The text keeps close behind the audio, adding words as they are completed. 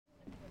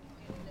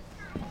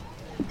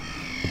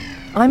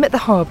I'm at the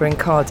harbour in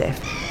Cardiff.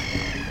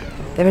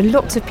 There are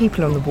lots of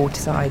people on the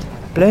waterside,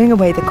 blowing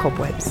away the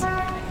cobwebs,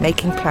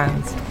 making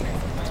plans.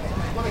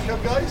 Want to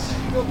come, guys?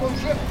 Go on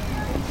trip.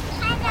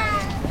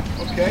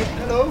 Okay,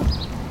 hello.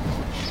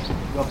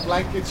 Got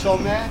blankets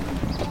on there.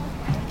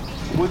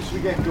 Once we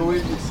get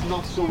going, it's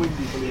not so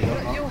windy, believe it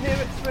or not. You're here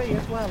at 3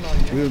 as well, are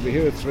you? We'll be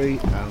here at 3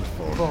 and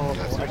 4.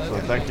 That's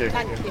excellent, thank you.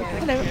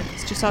 Hello.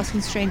 It's just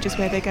asking strangers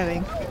where they're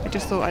going. I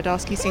just thought I'd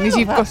ask you, seeing as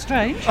you've got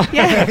strange.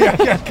 Yeah.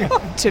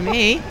 To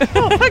me.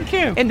 Oh, thank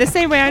you. In the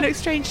same way I look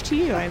strange to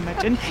you, I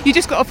imagine. You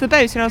just got off the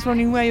boat and I was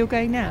wondering where you're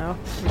going now.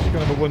 We're just going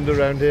to have a wander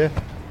around here.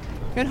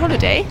 You're on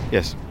holiday?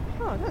 Yes,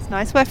 Oh, that's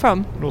nice. Where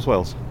from? North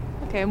Wales.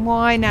 Okay, and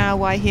why now?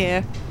 Why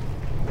here?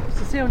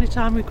 It's the only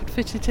time we could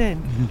fit it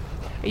in.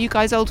 Are you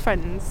guys old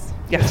friends?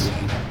 Yes.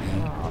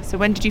 Oh, so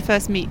when did you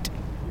first meet?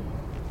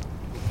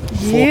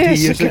 40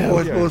 years ago,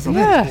 I suppose.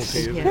 Yes, 40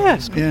 years ago.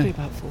 yes, could Yeah. be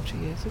about 40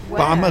 years ago.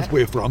 Barmouth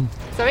we're from.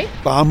 Sorry?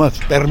 Barmouth,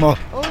 Bermo.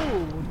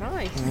 Oh,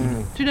 nice.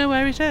 Do you know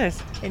where it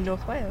is? In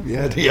North Wales.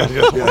 Yeah.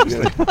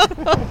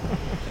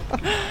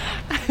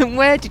 And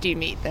where did you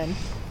meet then?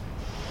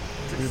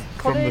 From the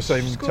College,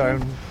 same school?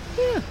 town.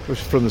 Yeah. We're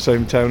from the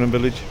same town and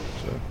village.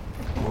 So.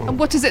 And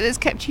what is it that's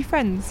kept you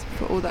friends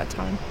for all that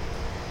time?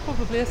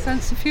 Probably a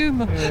sense of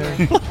humour.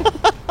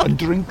 And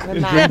drink.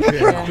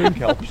 Drink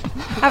helps.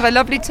 Have a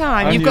lovely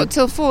time. And You've you. got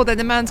till 4, then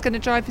the man's going to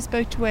drive his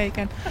boat away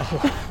again.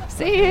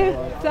 See you.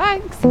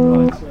 Thanks.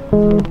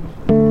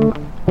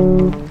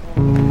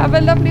 Have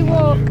a lovely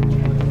walk.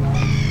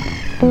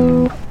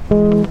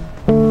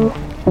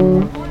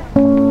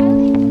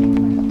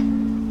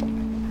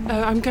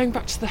 I'm going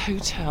back to the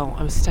hotel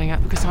I'm staying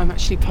at because I'm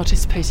actually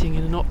participating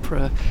in an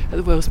opera at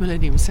the Wales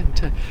Millennium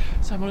Centre.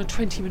 So I'm on a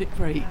 20-minute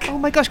break. Oh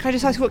my gosh, can I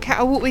just ask you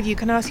I'll walk with you.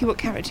 Can I ask you what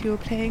character you're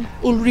playing?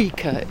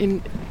 Ulrika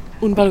in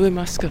Un ballo in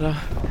maschera.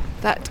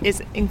 That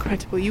is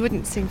incredible. You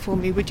wouldn't sing for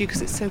me, would you,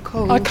 because it's so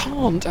cold? I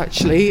can't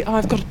actually.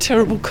 I've got a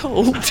terrible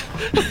cold.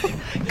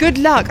 Good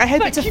luck. I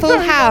hope Thank it's a you full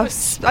very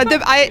house.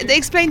 It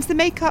explains the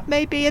makeup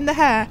maybe and the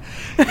hair.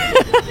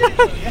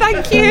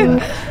 Thank you.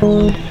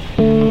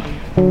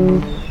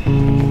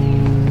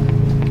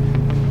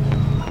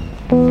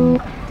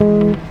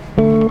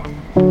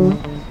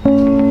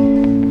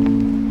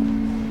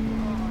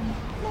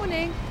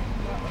 Morning.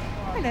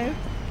 Hello.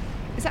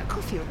 Is that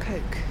coffee or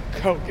Coke?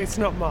 Coke, it's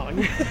not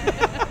mine.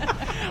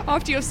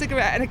 After your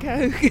cigarette and a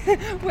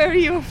Coke, where are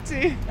you off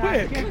to?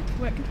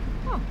 Work.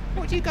 Oh,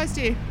 what do you guys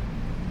do?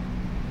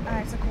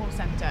 It's a call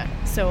centre,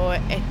 so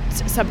it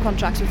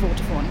subcontracts with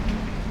Vodafone.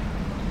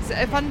 Is it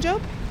a fun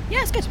job?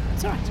 Yeah, it's good.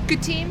 It's all right.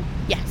 Good team?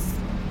 Yes.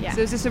 Yeah.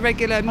 So is this a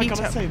regular I gotta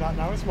meet-up? say that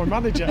now. It's my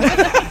manager.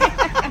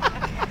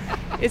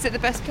 Is it the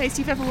best place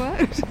you've ever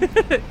worked?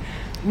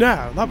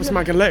 No, that was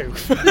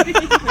Magaluf.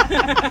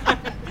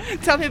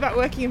 Tell me about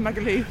working in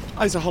Magaluf.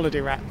 I was a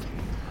holiday rep.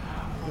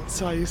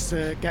 So I used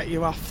to get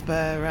you off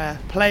the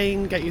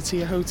plane, get you to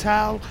your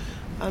hotel,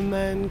 and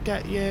then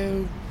get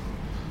you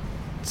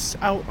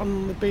out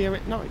on the beer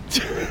at night.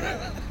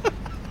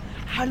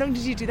 How long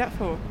did you do that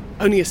for?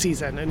 Only a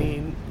season,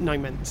 only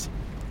 9 months.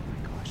 Oh my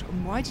gosh,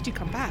 and why did you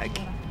come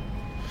back?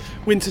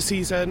 Winter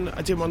season,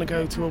 I didn't want to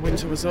go to a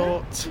winter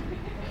resort,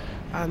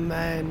 and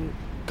then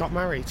got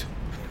married.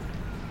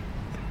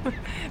 That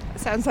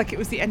sounds like it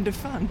was the end of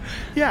fun.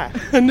 Yeah,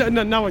 and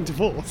now I'm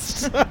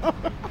divorced.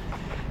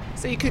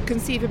 So you could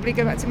conceivably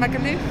go back to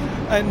Magaluf?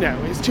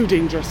 No, it's too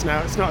dangerous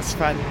now. It's not as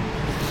fun.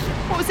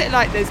 What was it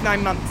like those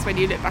 9 months when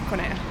you look back on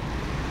it?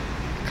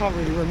 Can't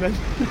really remember.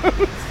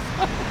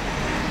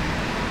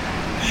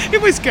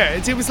 It was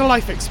good. It was a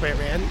life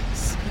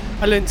experience.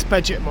 I learned to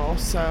budget more,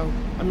 so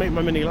I make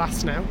my money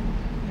last now.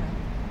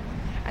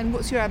 And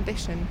what's your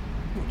ambition?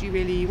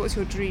 What's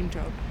your dream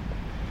job?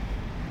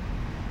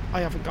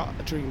 I haven't got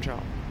a dream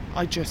job.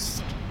 I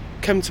just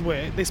come to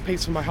work. This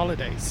pays for my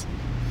holidays.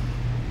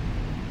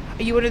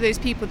 Are you one of those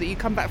people that you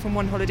come back from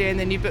one holiday and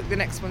then you book the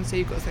next one so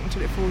you've got something to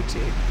look forward to?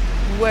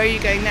 Where are you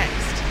going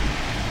next?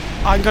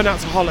 I'm going out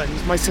to Holland.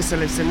 My sister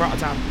lives in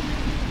Rotterdam.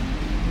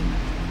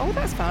 Oh,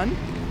 that's fun.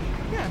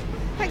 Yeah.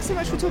 Thanks so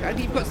much for talking.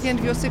 You've got to the end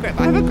of your cigarette,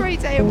 but have a great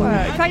day at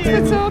work. Thanks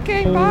for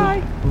talking.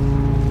 Bye.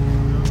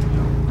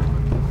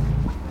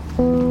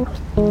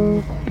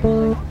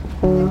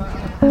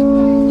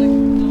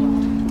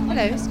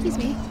 Hello, excuse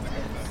me.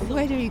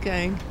 Where are you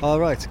going? All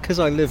right, because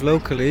I live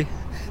locally,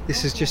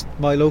 this is just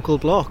my local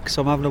block,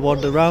 so I'm having a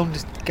wander around,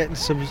 just getting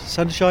some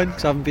sunshine,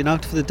 because I haven't been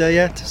out for the day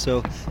yet,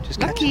 so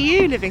just Lucky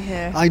you living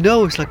here. I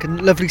know, it's like a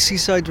lovely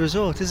seaside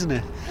resort, isn't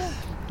it?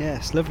 Yeah,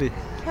 it's lovely.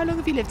 How long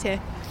have you lived here?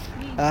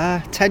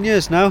 10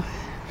 years now.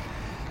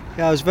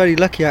 Yeah, I was very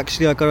lucky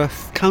actually. I got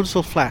a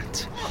council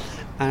flat,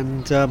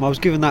 and I was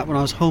given that when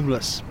I was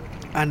homeless,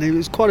 and it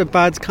was quite a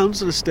bad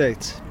council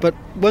estate, but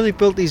when they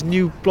built these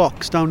new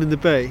blocks down in the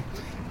bay,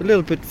 a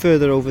little bit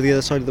further over the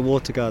other side of the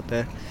waterguard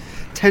there,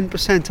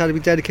 10% had to be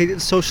dedicated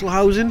to social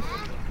housing.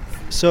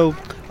 So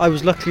I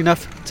was lucky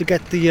enough to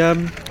get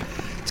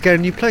a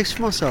new place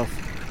for myself.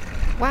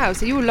 Wow,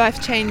 so your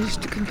life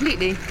changed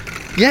completely.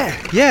 Yeah,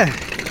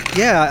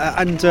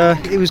 and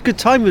it was good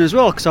timing as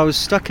well, because I was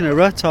stuck in a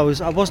rut. I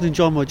wasn't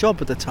enjoying my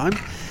job at the time,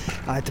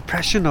 I had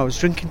depression, I was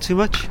drinking too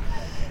much.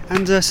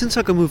 And since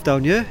I moved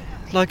down here,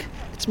 like,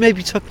 it's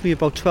maybe took me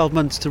about 12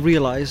 months to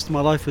realise my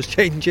life was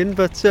changing,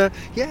 but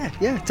yeah,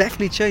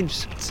 definitely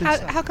changed.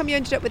 How come you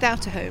ended up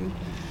without a home?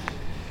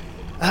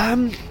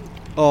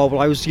 Oh, well,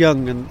 I was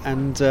young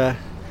and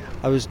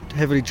I was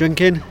heavily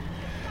drinking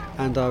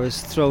and I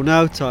was thrown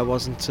out. I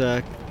wasn't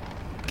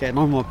getting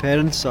on with my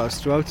parents, so I was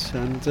thrown out.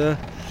 And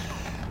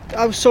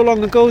I was so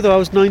long ago, though. I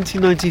was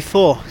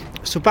 1994.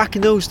 So back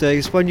in those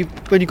days, when you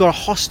got a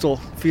hostel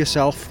for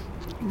yourself,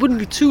 it wouldn't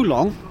be too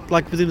long.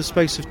 Like within a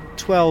space of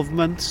 12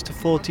 months to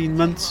 14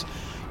 months,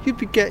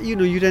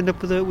 you'd end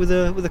up with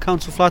a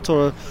council flat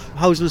or a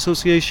housing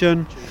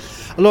association.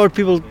 A lot of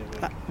people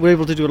were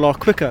able to do a lot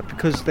quicker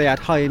because they had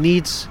higher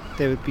needs.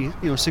 They would be,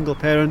 single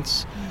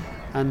parents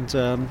and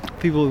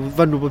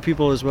vulnerable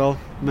people as well,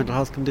 mental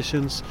health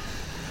conditions.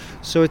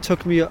 So it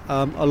took me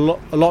a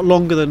lot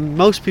longer than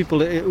most people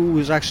who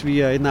was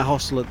actually in that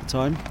hostel at the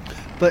time.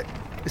 But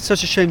it's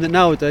such a shame that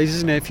nowadays,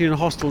 isn't it? If you're in a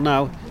hostel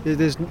now,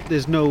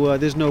 there's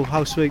no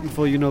house waiting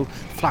for you, no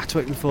flat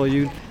waiting for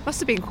you. Must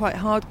have been quite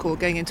hardcore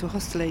going into a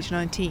hostel age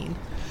 19.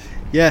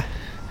 Yeah.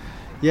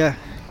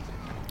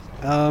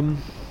 Because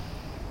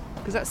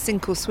that's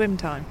sink or swim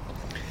time.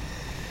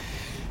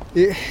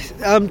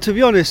 To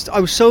be honest,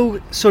 I was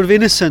so sort of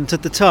innocent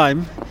at the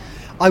time.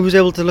 I was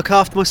able to look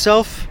after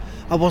myself.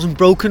 I wasn't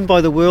broken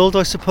by the world,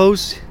 I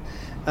suppose.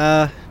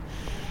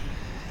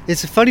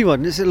 It's a funny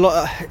one. It's a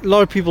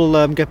lot of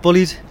people get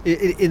bullied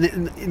in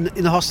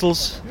the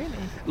hostels. Really?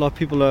 A lot of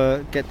people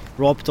get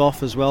robbed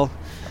off as well.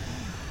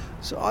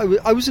 So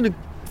I was in a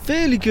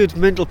fairly good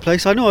mental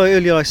place. I know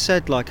earlier I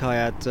said like I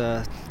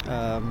had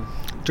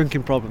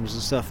drinking problems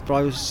and stuff, but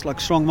I was like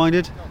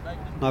strong-minded.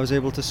 And I was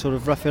able to sort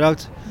of rough it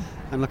out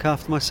and look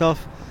after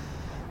myself.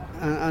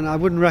 And I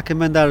wouldn't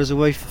recommend that as a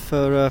way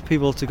for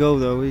people to go,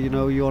 though. You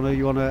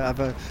want to have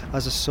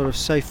as a sort of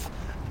safe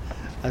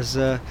as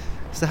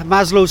it's the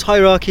Maslow's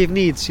hierarchy of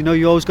needs.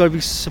 You always got to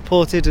be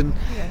supported and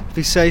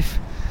be safe.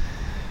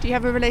 Do you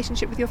have a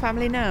relationship with your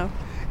family now?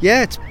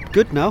 Yeah, it's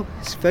good now.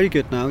 It's very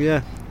good now.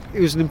 Yeah,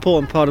 it was an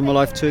important part of my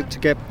life to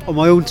get on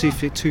my own 2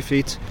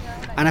 feet,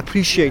 and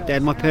appreciate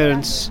them. My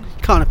parents.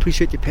 You can't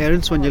appreciate your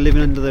parents when you're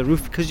living under their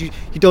roof because you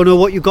don't know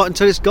what you got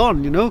until it's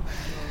gone.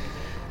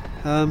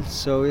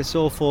 So it's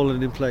all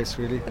fallen in place,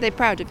 really. Are they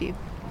proud of you?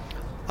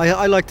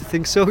 I like to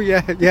think so.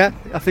 Yeah.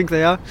 I think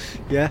they are.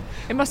 Yeah.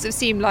 It must have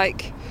seemed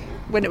like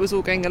when it was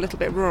all going a little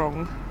bit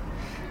wrong,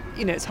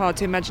 it's hard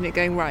to imagine it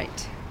going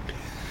right.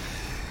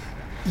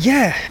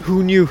 Yeah,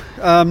 who knew?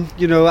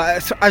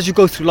 As you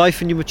go through life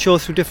and you mature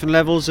through different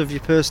levels of your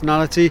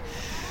personality,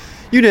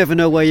 you never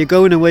know where you're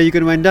going and where you're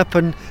going to end up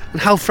and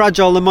how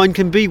fragile the mind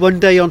can be. One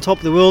day on top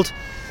of the world,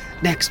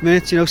 next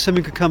minute,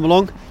 something could come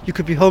along. You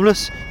could be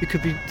homeless. You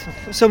could be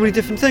so many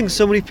different things.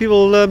 So many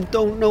people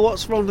don't know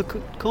what's around the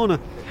corner.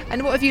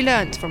 And what have you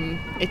learnt from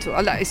it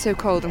all? It's so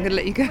cold, I'm going to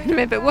let you go in a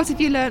minute, but what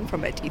have you learnt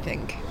from it, do you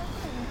think?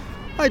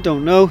 I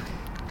don't know.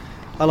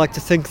 I like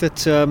to think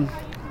that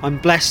I'm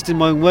blessed in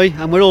my own way,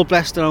 and we're all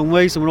blessed in our own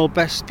ways, and we're all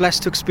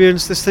blessed to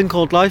experience this thing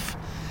called life.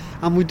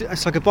 And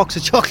it's like a box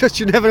of chocolates,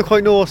 you never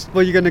quite know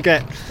what you're going to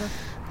get.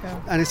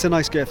 And it's a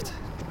nice gift.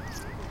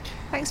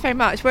 Thanks very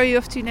much. Where are you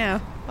off to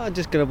now? I'm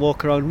just going to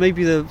walk around,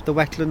 maybe the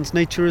Wetlands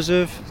Nature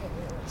Reserve,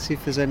 see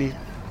if there's any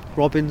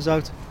robins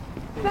out.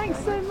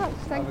 Thanks so much,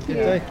 thank you.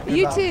 Good day.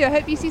 You too, I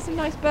hope you see some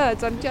nice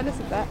birds. I'm jealous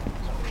of that.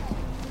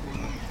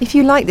 If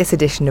you like this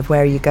edition of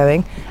Where Are You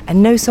Going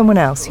and know someone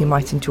else who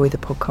might enjoy the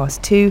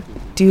podcast too,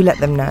 do let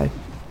them know.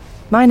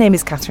 My name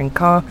is Catherine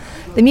Carr,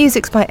 the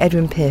music's by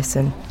Edwin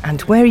Pearson, and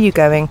Where Are You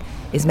Going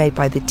is made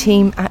by the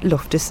team at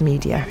Loftus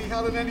Media.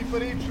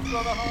 Anybody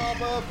from the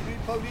harbour,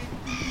 £3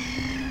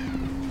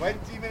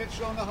 20 minutes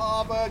from the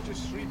harbour,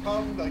 just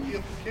 £3 a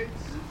year for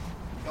kids.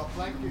 Got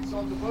blankets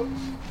on the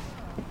boats.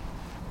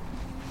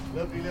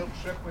 Lovely little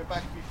trip, we're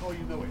back before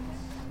you know it.